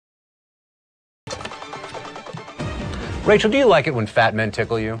Rachel, do you like it when fat men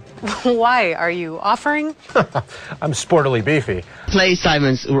tickle you? Why? Are you offering? I'm sportily beefy. Play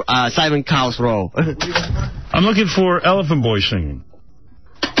Simon Cowell's role. I'm looking for Elephant Boy singing.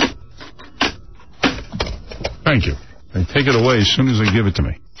 Thank you. They take it away as soon as they give it to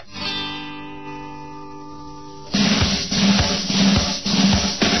me.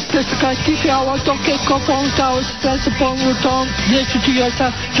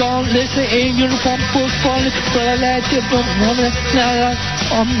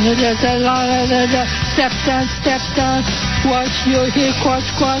 Step down, watch your hip, cross,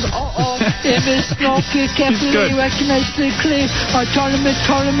 image, smoke, can't believe, recognize the clean, a tournament,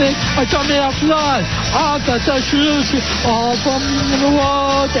 applause, all got the solution, all from the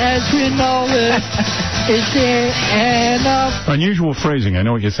world as we know it. Is there enough? Unusual phrasing, I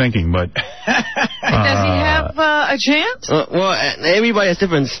know what you're thinking, but... Does he have a chance? Well, everybody has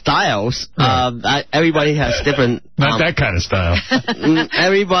different styles. Everybody has different... Not that kind of style.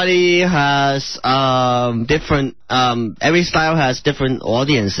 Everybody has different... every style has different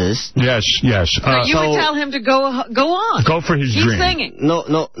audiences. Yes. But you would tell him to go on. Go for his Keep dream. singing. No.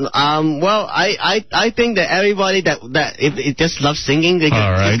 Well, I think that everybody that it just loves singing, they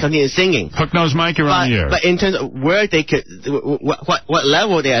can just continue singing. Hook-nosed Mike, you're on the air. But in terms of where they could, what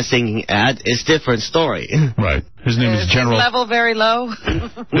level they are singing at is different story. Right. His name is General. His level very low?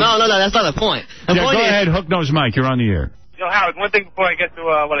 No, that's not the point. The point go ahead, Hook-nosed Mike, you're on the air. Yo, Howard, one thing before I get to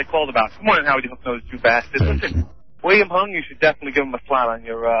what I called about. Good morning, Howard, you hook-nosed, you bastard. Listen, William Hung, you should definitely give him a slot on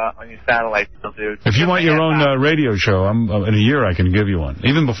your satellite still, dude. If you want your own radio show, in a year I can give you one.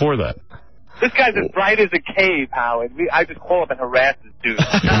 Even before that. This guy's as bright as a cave, Howard. I just call up and harass this dude. It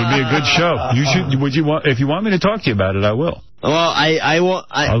would be a good show. If you want me to talk to you about it, I will. Well,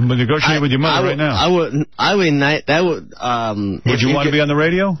 I'll negotiate with your mother right now. Would you want to be on the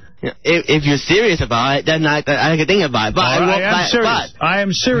radio? If you're serious about it, then I can think about it. But I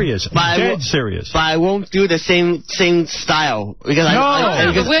am serious. Dead serious. But I won't do the same style because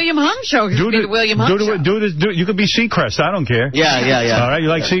the William Hung show. The William Hung show. You could be Seacrest. I don't care. Yeah. All right, you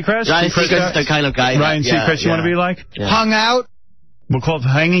like Seacrest? Ryan Seacrest is the kind of guy. Ryan Seacrest, you want to be like? Yeah. Hung out. We'll call it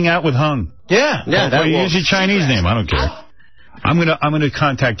Hanging Out with Hung. Yeah. Use your Chinese name. I don't care. I'm gonna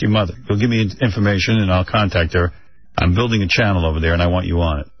contact your mother. You'll give me information, and I'll contact her. I'm building a channel over there, and I want you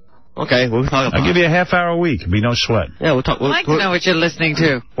on it. Okay, we'll talk about it. I'll give you a half hour a week. It'll be no sweat. Yeah, we'll talk. I'd like to know what you're listening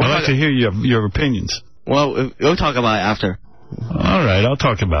to. I'd like to hear your opinions. Well, we'll talk about it after. All right, I'll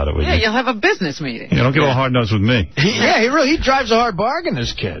talk about it with you. Yeah, you'll have a business meeting. You don't get all hard-nosed with me. He drives a hard bargain,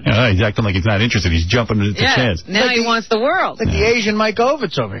 this kid. Yeah, he's acting like he's not interested. He's jumping at the chance. Now he wants the world. Like the Asian Mike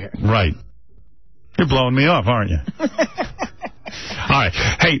Ovitz over here. Right. You're blowing me off, aren't you? All right.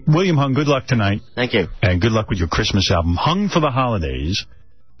 Hey, William Hung, good luck tonight. Thank you. And good luck with your Christmas album, Hung for the Holidays.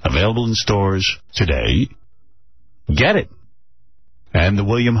 Available in stores today. Get it. And the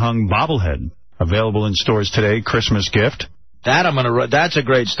William Hung bobblehead. Available in stores today. Christmas gift. That's a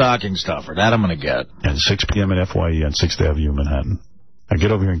great stocking stuffer. That I'm gonna get. And 6 p.m. at FYE on 6th Avenue, Manhattan. Now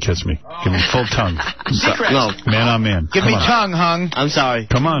get over here and kiss me. Give me full tongue. No. Man on man. Give me tongue, Hung. I'm sorry.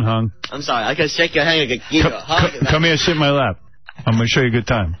 Come on, Hung. I'm sorry. I can shake your hand and give you a hug. Come here, sit in my lap. I'm going to show you a good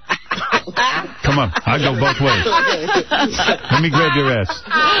time. Come on. I'll go both ways. Let me grab your ass.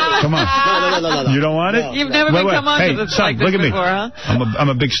 Come on. No. You don't want it? You've never been come on to this like this before, huh? I'm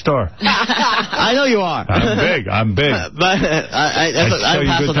a big star. I know you are. I'm big. But I'll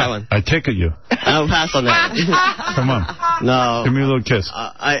pass on that one. I tickle you. I'll pass on that. Come on. No. Give me a little kiss.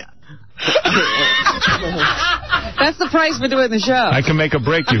 That's the price for doing the show. I can make or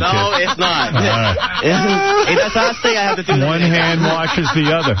break you, kid. No, it's not. Right. That's the last thing I have to do. One hand washes the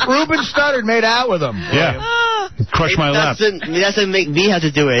other. Ruben Studdard made out with him. Yeah. Crush my lap. It doesn't make me have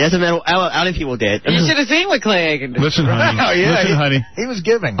to do it. It doesn't matter what other people did. You should have seen what Clay Aiken did. Listen, honey. Listen, honey. He was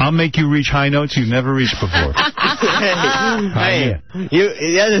giving. I'll make you reach high notes you've never reached before. Hey,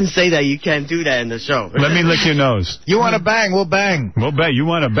 it doesn't say that you can't do that in the show. Let me lick your nose. You want to bang, we'll bang. We'll bang. You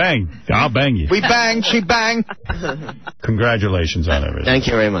want to bang? I'll bang you. We bang, she bang. Congratulations on everything. Thank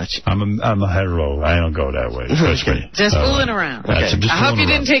you very much. I'm a hetero. I don't go that way. Trust me. Just fooling around. Okay. I hope you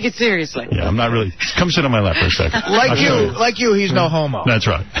didn't take it seriously. Yeah, I'm not really. Come sit on my lap for a second. Like you, he's no homo. That's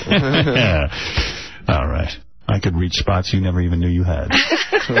right. Yeah. All right. I could reach spots you never even knew you had.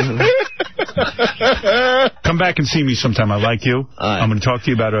 Come back and see me sometime. I like you. I'm going to talk to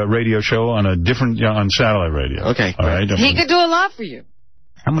you about a radio show on a different on satellite radio. Okay. All right. He could do a lot for you.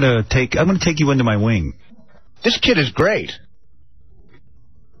 I'm going to take you under my wing. This kid is great.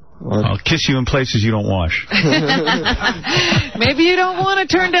 I'll kiss you in places you don't wash. Maybe you don't want to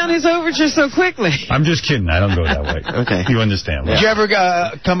turn down his overture so quickly. I'm just kidding. I don't go that way. Okay. You understand. Did you ever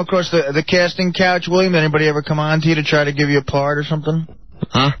come across the casting couch, William? Anybody ever come on to you to try to give you a part or something?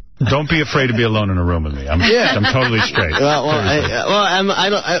 Huh? Don't be afraid to be alone in a room with me. I'm totally straight. As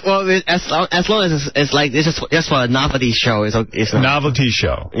long as it's like this is just for a novelty show. It's novelty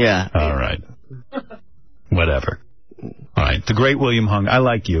show. Yeah. All right. Whatever. All right. The great William Hung. I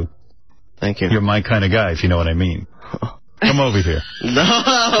like you. Thank you. You're my kind of guy, if you know what I mean. Come over here. No.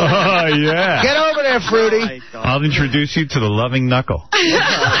 Oh, yeah. Get over there, Fruity. I'll introduce you to the loving knuckle. You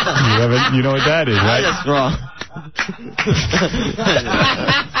know what that is, right? That's wrong.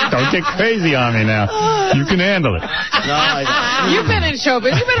 Don't get crazy on me now. You can handle it. No, I don't. You've been in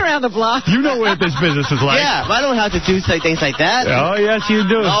showbiz. You've been around the block. You know what this business is like. Yeah, but I don't have to do things like that. Oh, yes, you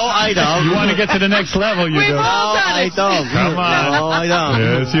do. No, I don't. You want to get to the next level, you do. No, I don't. Come on. No, I don't.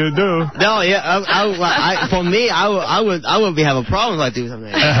 Yes, you do. No, yeah. For me, I would have a problem if I do something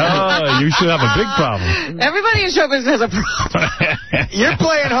like that. Oh, you should have a big problem. Everybody in showbiz has a problem. You're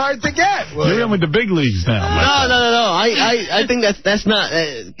playing hard to get, William. You're in with the big leagues now. No. I think that's not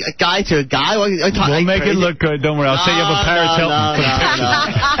a guy to a guy. We'll make it look good. Don't worry. I'll say you have a Paris Hilton.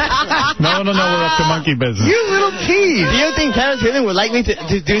 No. We're up to monkey business. You little tease. Do you think Paris Hilton would like me to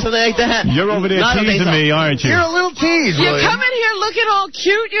do something like that? You're over there teasing me, aren't you? You're a little tease, You William. come in here looking all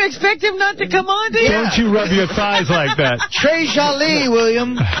cute. You expect him not to come on to you? Don't you rub your thighs like that. Très joli,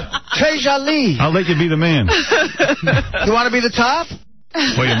 William. Très joli. I'll let you be the man. You want to be the top?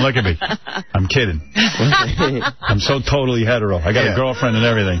 William, look at me. I'm kidding. I'm so totally hetero. I got a girlfriend and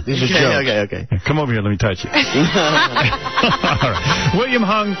everything. These are jokes. Okay. Come over here. Let me touch you. All right. William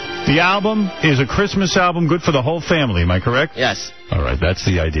Hung, the album is a Christmas album good for the whole family. Am I correct? Yes. All right. That's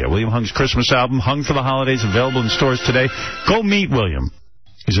the idea. William Hung's Christmas album, Hung for the Holidays, available in stores today. Go meet William.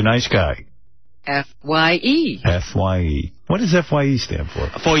 He's a nice guy. F-Y-E. F-Y-E. What does F-Y-E stand for?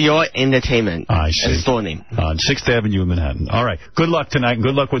 For your entertainment. I see. That's store name. On 6th Avenue in Manhattan. All right. Good luck tonight, and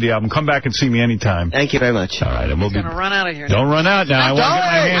good luck with the album. Come back and see me anytime. Thank you very much. All right. And we'll Going to run out of here. Don't run out now. I want to get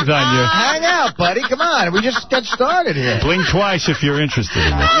my hands on you. Hang out, buddy. Come on. We just got started here. Blink twice if you're interested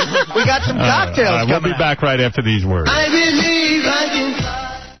in this. We got some cocktails all right, we'll coming be back right after these words. I believe I can fly.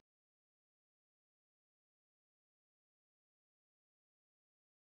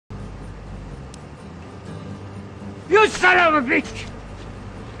 You son of a bitch!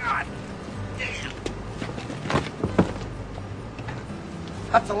 God damn.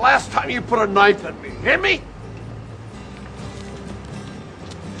 That's the last time you put a knife in me. Hear me?